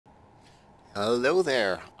Hello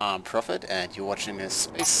there, I'm Prophet and you're watching a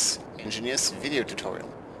Space Engineers video tutorial.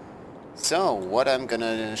 So, what I'm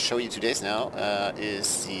gonna show you today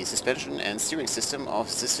is the suspension and steering system of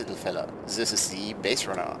this little fella. This is the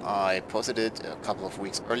Baserunner. I posted it a couple of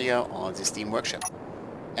weeks earlier on the Steam Workshop.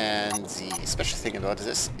 And the special thing about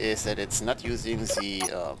this is that it's not using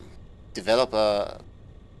the developer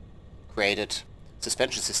created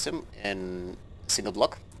suspension system in a single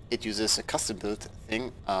block. It uses a custom built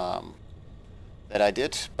thing that I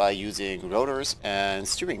did by using rotors and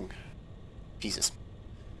steering pieces.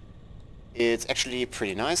 It's actually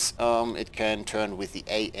pretty nice. It can turn with the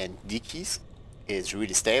A and D keys. It's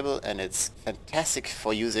really stable and it's fantastic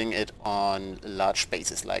for using it on large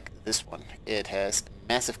spaces like this one. It has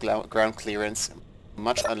massive ground clearance,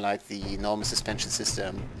 much unlike the normal suspension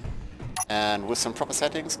system. And with some proper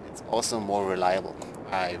settings, it's also more reliable.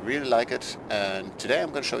 I really like it, and today I'm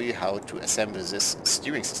going to show you how to assemble this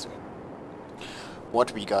steering system.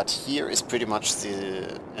 What we got here is pretty much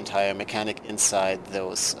the entire mechanic inside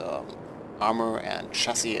those armor and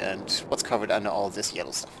chassis and what's covered under all this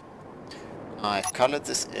yellow stuff. I've colored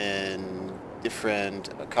this in different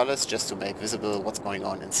colors just to make visible what's going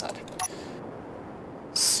on inside.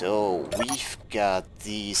 So we've got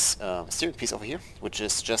these steering piece over here, which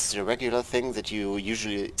is just a regular thing that you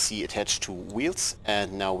usually see attached to wheels,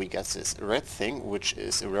 and now we got this red thing, which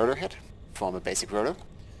is a rotor head from a basic rotor.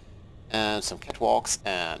 And some catwalks,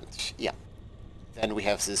 and yeah. Then we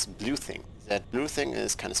have this blue thing. That blue thing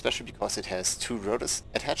is kind of special because it has two rotors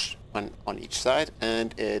attached, one on each side,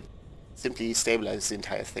 and it simply stabilizes the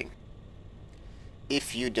entire thing.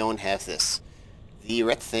 If you don't have this, the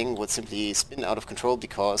red thing would simply spin out of control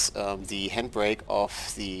because the handbrake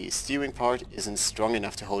of the steering part isn't strong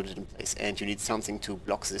enough to hold it in place, and you need something to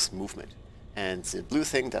block this movement. And the blue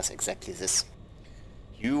thing does exactly this.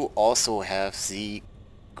 You also have the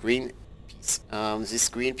green piece. This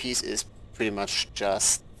green piece is pretty much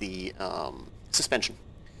just the suspension.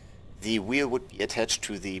 The wheel would be attached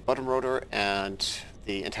to the bottom rotor and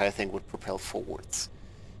the entire thing would propel forwards.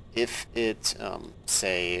 If it,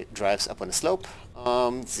 say, drives up on a slope,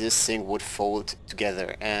 this thing would fold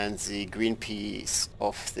together and the green piece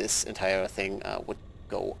of this entire thing would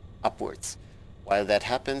go upwards. While that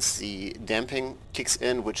happens, the damping kicks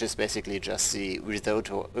in, which is basically just the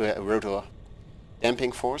rotor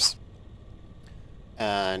damping force,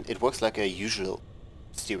 and it works like a usual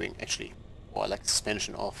steering actually, or like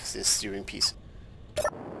suspension of this steering piece.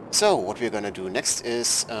 So what we're gonna do next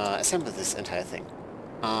is assemble this entire thing.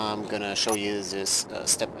 I'm gonna show you this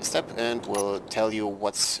step by step and we'll tell you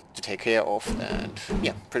what's to take care of, and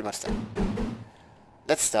yeah, pretty much that.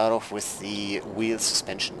 Let's start off with the wheel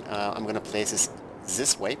suspension. I'm gonna place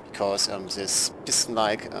this way because this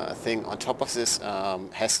piston-like thing on top of this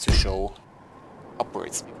has to show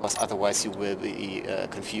upwards, because otherwise you will be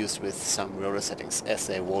confused with some rotor settings as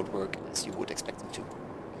they won't work as you would expect them to.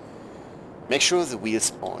 Make sure the wheel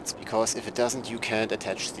spawns, because if it doesn't you can't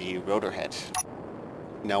attach the rotor head.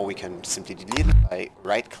 Now we can simply delete it by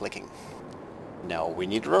right clicking. Now we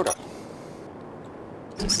need a rotor.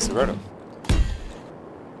 This is a rotor.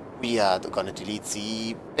 We are gonna delete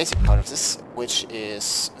the basic part of this, which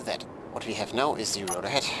is that. What we have now is the rotor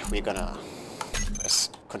head. We're gonna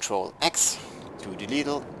press Ctrl X to delete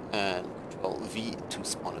it and Ctrl V to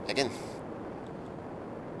spawn it again.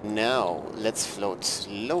 Now let's float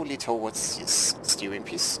slowly towards this steering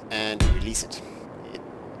piece and release it. It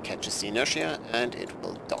catches the inertia and it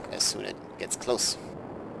will dock as soon as it gets close,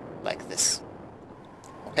 like this.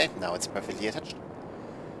 Okay, now it's perfectly attached.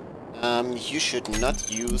 You should not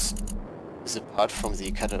use the part from the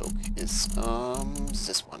catalog, is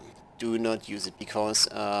this one. Do not use it because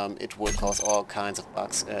it will cause all kinds of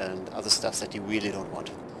bugs and other stuff that you really don't want.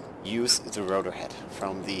 Use the rotor head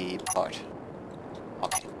from the part.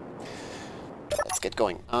 Okay, let's get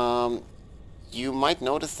going. You might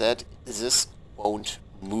notice that this won't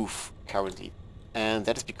move currently, and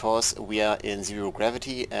that is because we are in zero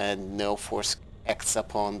gravity and no force acts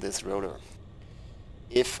upon this rotor.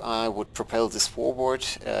 If I would propel this forward,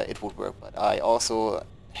 it would work, but I also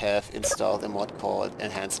have installed a mod called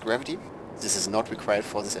Enhanced Gravity. This is not required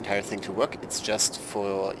for this entire thing to work, it's just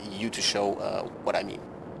for you to show what I mean.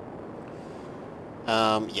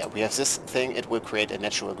 Yeah, we have this thing. It will create a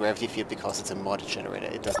natural gravity field because it's a mod generator.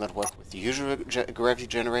 It does not work with the usual gravity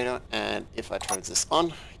generator, and if I turn this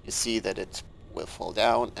on, you see that it will fall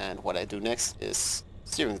down, and what I do next is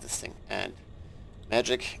steering this thing, and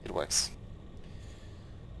magic, it works.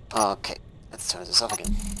 Okay, let's turn this off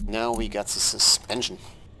again. Now we got the suspension.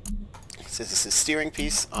 This is the steering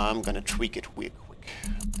piece. I'm gonna tweak it real quick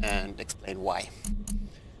and explain why.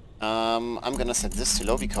 I'm gonna set this to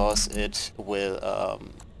low because it will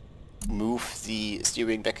move the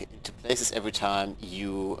steering back into places every time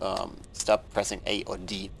you stop pressing A or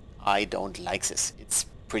D. I don't like this. It's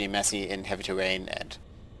pretty messy in heavy terrain and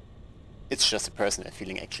it's just a personal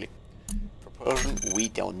feeling actually. Propulsion, we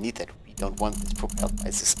don't need that. We don't want this propelled by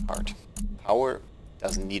this part. Power,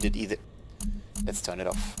 doesn't need it either. Let's turn it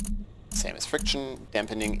off. Same as friction,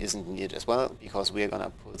 dampening isn't needed as well because we're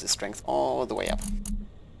gonna pull the strength all the way up.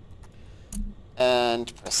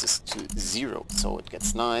 And press this to 0 so it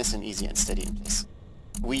gets nice and easy and steady in place.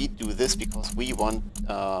 We do this because we want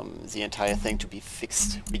the entire thing to be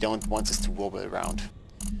fixed. We don't want this to wobble around.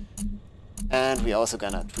 And we're also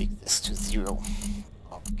gonna tweak this to 0.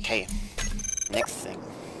 Okay, next thing.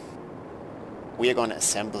 We are gonna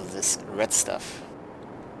assemble this red stuff.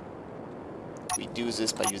 We do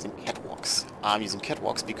this by using catwalks. I'm using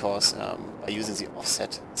catwalks because by using the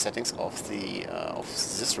offset settings of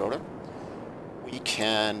this rotor, we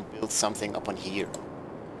can build something up on here.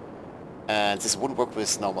 And this wouldn't work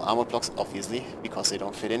with normal armor blocks, obviously, because they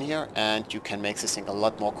don't fit in here, and you can make this thing a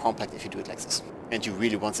lot more compact if you do it like this. And you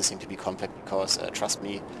really want this thing to be compact because, trust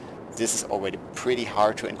me, this is already pretty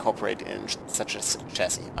hard to incorporate in such a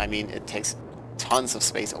chassis. I mean, it takes tons of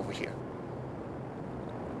space over here.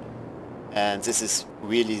 And this is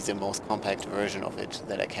really the most compact version of it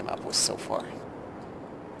that I came up with so far.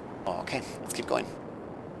 Okay, let's keep going.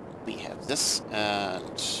 We have this, and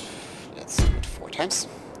let's do it 4 times.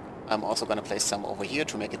 I'm also going to place some over here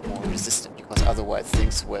to make it more resistant, because otherwise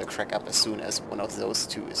things will crack up as soon as one of those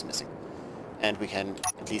two is missing. And we can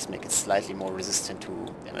at least make it slightly more resistant to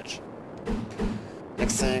damage.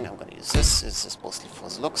 Next thing, I'm going to use this. This is mostly for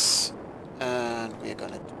the looks. And we're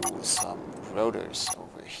going to do some rotors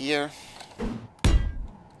over here.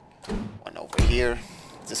 One over here.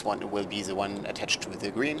 This one will be the one attached to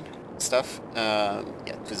the green stuff, yeah,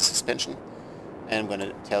 to the suspension. And I'm going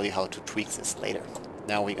to tell you how to tweak this later.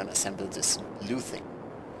 Now we're going to assemble this blue thing.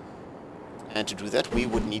 And to do that we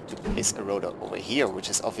would need to place a rotor over here, which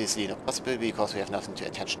is obviously not possible because we have nothing to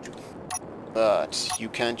attach to. But you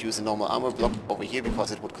can't use a normal armor block over here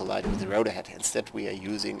because it would collide with the rotor head. Instead we are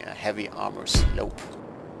using a heavy armor slope.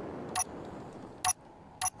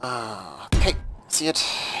 Okay, see it?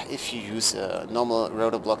 If you use a normal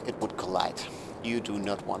rotor block it would collide. You do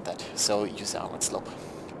not want that, so use the armored slope.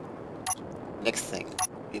 Next thing,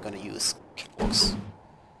 we're gonna use catwalks.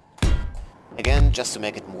 Again, just to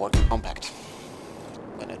make it more compact.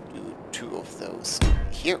 I'm gonna do 2 of those over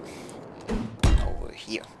here and 1 over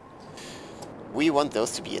here. We want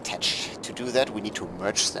those to be attached. To do that we need to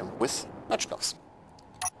merge them with merge blocks.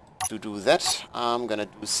 To do that I'm gonna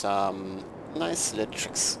do some nice little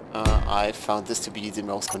tricks. I found this to be the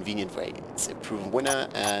most convenient way. It's a proven winner,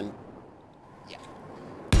 and yeah,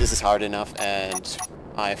 this is hard enough, and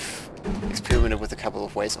I've experimented with a couple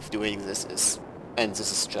of ways of doing this, and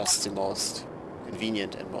this is just the most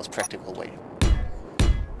convenient and most practical way.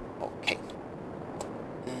 Okay.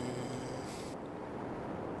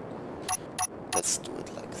 Let's do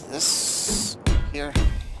it like this here.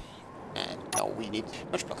 And now we need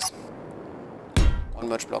merge blocks. 1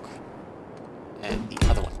 merge block and the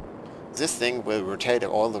other one. This thing will rotate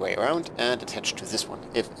all the way around and attach to this one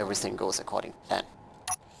if everything goes according to plan.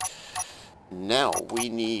 Now we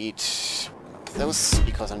need one of those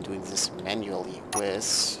because I'm doing this manually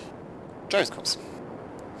with gyroscopes.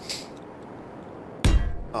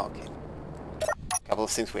 Okay. A couple of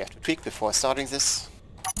things we have to tweak before starting this.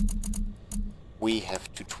 We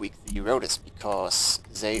have to tweak the rotors because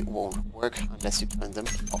they won't work unless you turn them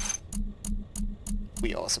off.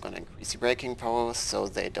 We're also going to increase the braking power so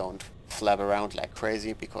they don't flap around like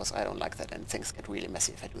crazy, because I don't like that and things get really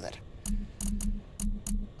messy if I do that.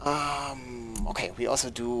 Okay, we also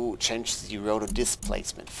do change the rotor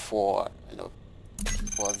displacement for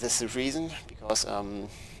this reason, because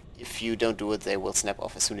if you don't do it they will snap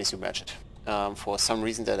off as soon as you merge it. For some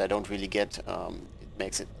reason that I don't really get, it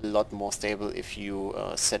makes it a lot more stable if you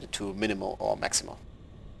set it to minimal or maximal.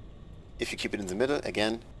 If you keep it in the middle,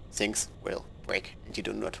 again, things will break and you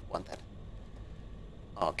do not want that.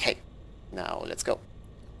 Okay, now let's go.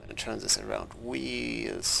 I'm going to turn this around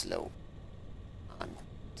real slow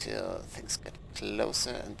until things get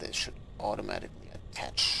closer, and they should automatically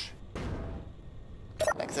attach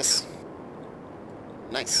like this.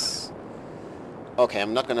 Nice. Okay,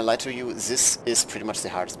 I'm not gonna lie to you, this is pretty much the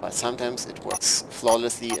hardest part. Sometimes it works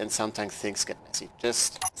flawlessly and sometimes things get messy.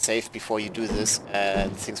 Just save before you do this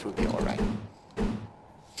and things will be alright.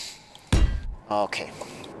 Okay,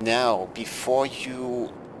 now before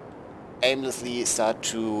you aimlessly start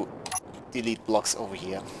to delete blocks over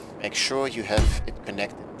here, make sure you have it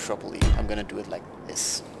connected properly. I'm gonna do it like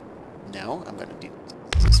this. Now I'm gonna do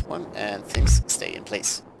this one, and things stay in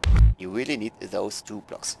place. You really need those 2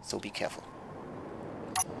 blocks, so be careful.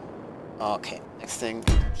 Okay, next thing,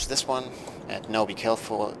 this one, and now be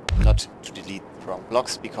careful not to delete the wrong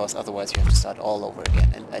blocks, because otherwise you have to start all over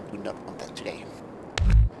again, and I do not want that today.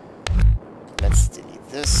 Let's delete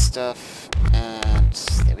this stuff, and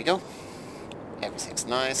there we go. Everything's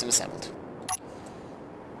nice and assembled.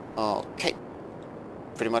 Okay.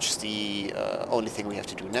 Pretty much the only thing we have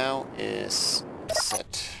to do now is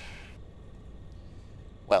set...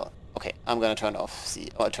 Well, okay, I'm gonna turn on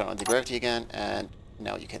the gravity again, and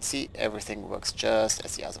now you can see everything works just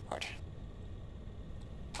as the other part.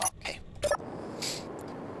 Okay.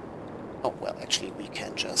 Oh, well, actually we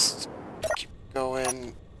can just keep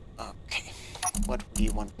going. Okay. What we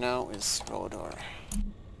want now is rotor.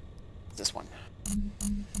 This one.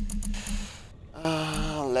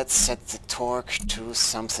 Let's set the torque to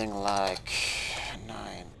something like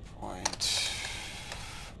 9 point...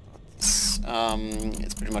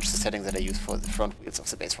 it's pretty much the setting that I use for the front wheels of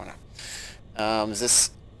the Baserunner.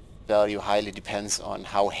 This value highly depends on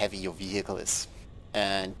how heavy your vehicle is,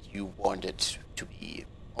 and you want it to be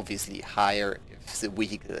obviously higher if the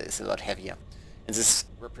vehicle is a lot heavier. And this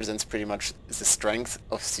represents pretty much the strength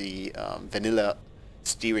of the vanilla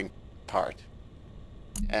steering part.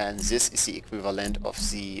 And this is the equivalent of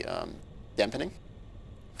the dampening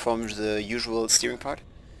from the usual steering part.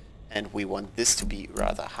 And we want this to be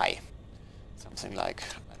rather high. Something like,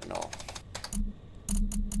 I don't know.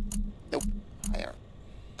 Nope, higher.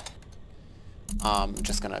 I'm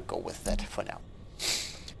just gonna go with that for now.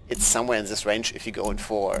 It's somewhere in this range if you go in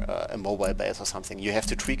for a mobile base or something. You have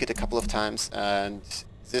to tweak it a couple of times, and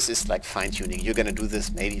this is like fine-tuning. You're gonna do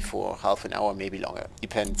this maybe for half an hour, maybe longer.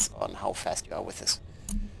 Depends on how fast you are with this.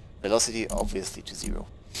 Velocity obviously to 0.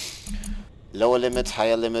 Lower limit,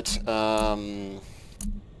 higher limit.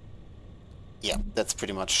 Yeah, that's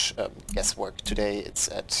pretty much guesswork. Today it's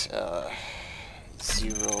at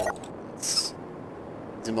 0. It's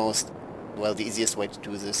the most, well, the easiest way to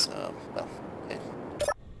do this. Well, okay.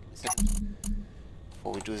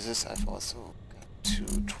 Before we do this, I've also got to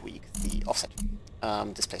tweak the offset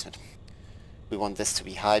displacement. We want this to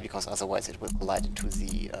be high because otherwise it will collide into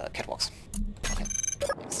the catwalks. Okay,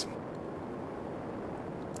 next.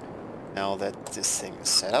 Now that this thing is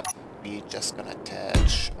set up, we're just gonna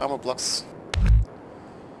attach armor blocks.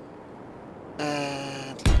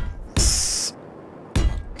 And like this.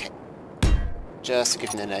 Okay. Just to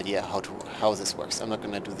give you an idea how this works. I'm not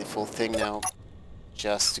gonna do the full thing now.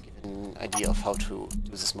 Just to give an idea of how to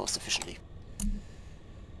do this most efficiently.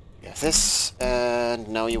 You have this, and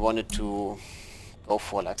now you wanted to go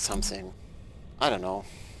for like something, I don't know.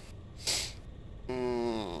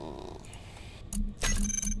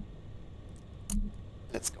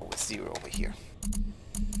 Let's go with 0 over here.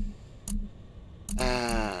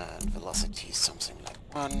 And velocity something like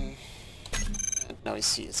 1. And now you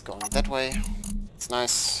see it's going that way. It's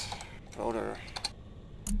nice. Rotor.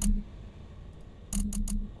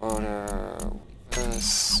 Rotor.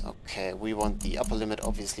 Reverse. Okay, we want the upper limit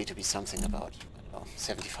obviously to be something about, I don't know,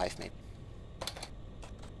 75 maybe.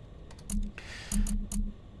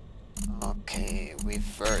 Okay,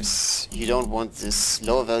 reverse. You don't want this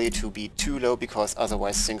lower value to be too low because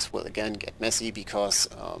otherwise things will again get messy because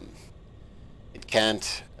it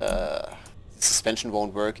can't, the suspension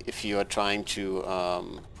won't work if you are trying to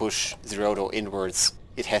push the rotor inwards.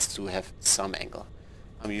 It has to have some angle.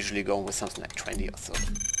 I'm usually going with something like 20 or so.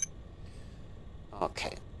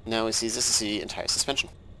 Okay, now you see this is the entire suspension.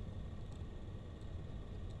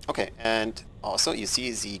 Okay, and also you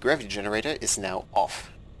see the gravity generator is now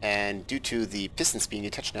off. And due to the pistons being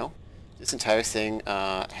attached now, this entire thing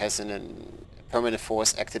has a permanent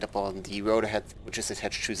force acted upon the rotor head, which is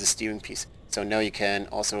attached to the steering piece. So now you can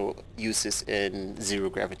also use this in 0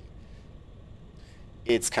 gravity.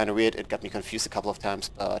 It's kind of weird, it got me confused a couple of times,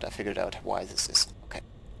 but I figured out why this is. Okay.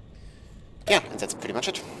 Yeah, and that's pretty much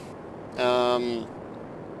it.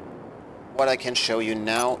 What I can show you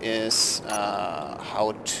now is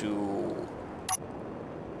how to,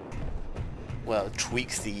 well,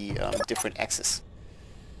 tweak the different axes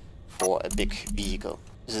for a big vehicle.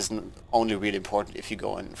 This is only really important if you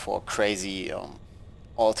go in for crazy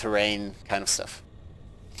all-terrain kind of stuff.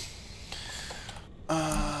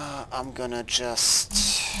 I'm gonna just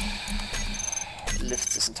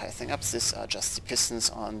lift this entire thing up. These are just the pistons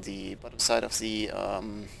on the bottom side of the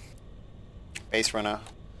Baserunner.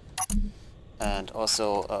 And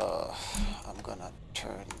also I'm gonna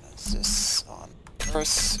turn this on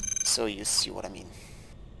first so you see what I mean.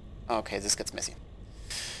 Okay, this gets messy.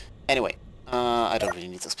 Anyway, I don't really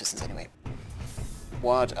need those pistons anyway.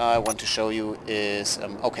 What I want to show you is,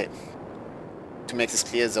 okay, to make this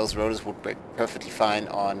clear, those rotors would break perfectly fine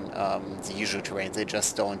on the usual terrain. They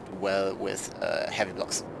just don't do well with heavy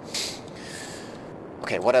blocks.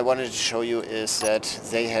 Okay, what I wanted to show you is that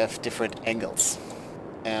they have different angles.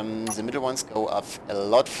 The middle ones go up a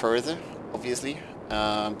lot further, obviously,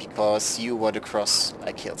 because you want to cross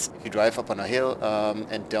like hills. If you drive up on a hill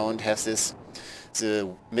and don't have this,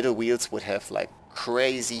 the middle wheels would have like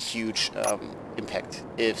crazy huge impact.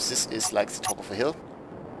 If this is like the top of a hill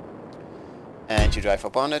and you drive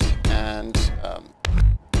up on it, and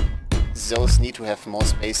those need to have more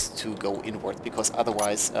space to go inward, because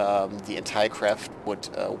otherwise the entire craft would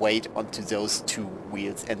weight onto those two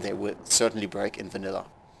wheels and they will certainly break in vanilla.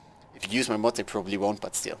 If you use my mod, they probably won't,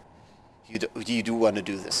 but still, you do want to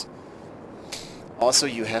do this. Also,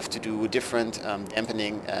 you have to do different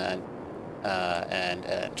dampening and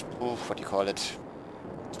what do you call it,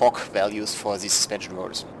 torque values for these suspension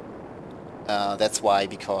rotors. That's why,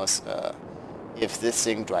 because if this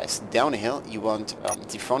thing drives down a hill, you want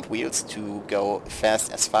the front wheels to go as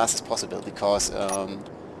fast as possible, because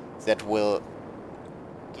that will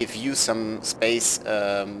give you some space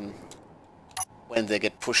when they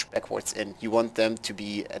get pushed backwards in. You want them to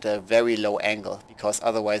be at a very low angle, because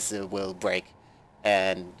otherwise they will break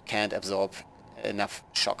and can't absorb enough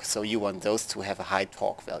shock. So you want those to have a high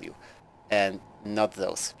torque value, and not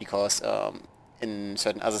those, because in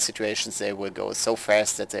certain other situations they will go so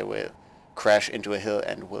fast that they will crash into a hill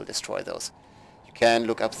and will destroy those. You can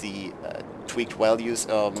look up the tweaked values.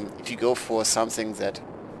 If you go for something that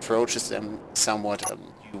approaches them somewhat,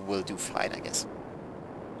 you will do fine, I guess.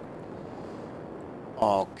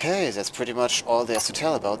 Okay, that's pretty much all there's to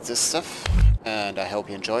tell about this stuff, and I hope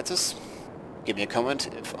you enjoyed this. Give me a comment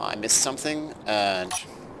if I missed something, and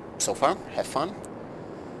so far, have fun.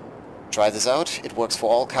 Try this out. It works for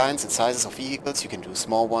all kinds and sizes of vehicles. You can do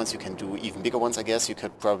small ones, you can do even bigger ones, I guess. You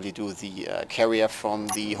could probably do the carrier from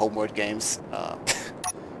the Homeworld games,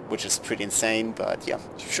 which is pretty insane, but yeah,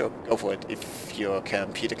 sure, go for it if your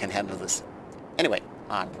computer can handle this. Anyway,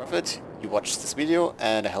 I'm Prophet, you watched this video,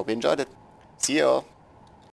 and I hope you enjoyed it. See you all!